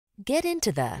Get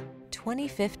into the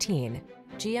 2015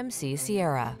 GMC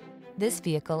Sierra. This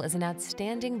vehicle is an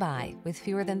outstanding buy with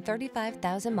fewer than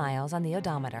 35,000 miles on the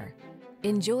odometer.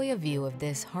 Enjoy a view of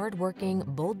this hard-working,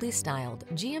 boldly styled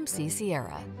GMC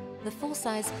Sierra, the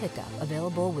full-size pickup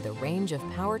available with a range of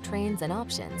powertrains and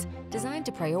options designed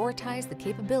to prioritize the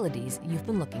capabilities you've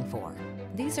been looking for.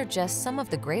 These are just some of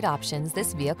the great options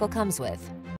this vehicle comes with: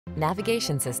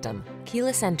 navigation system,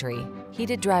 keyless entry,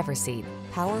 heated driver's seat,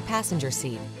 power passenger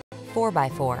seat,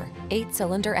 4x4,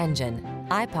 8-cylinder engine,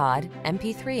 iPod,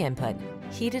 MP3 input,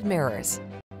 heated mirrors,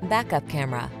 backup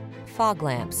camera, fog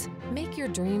lamps. Make your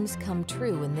dreams come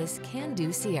true in this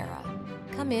can-do Sierra.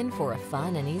 Come in for a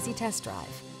fun and easy test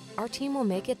drive. Our team will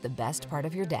make it the best part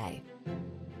of your day.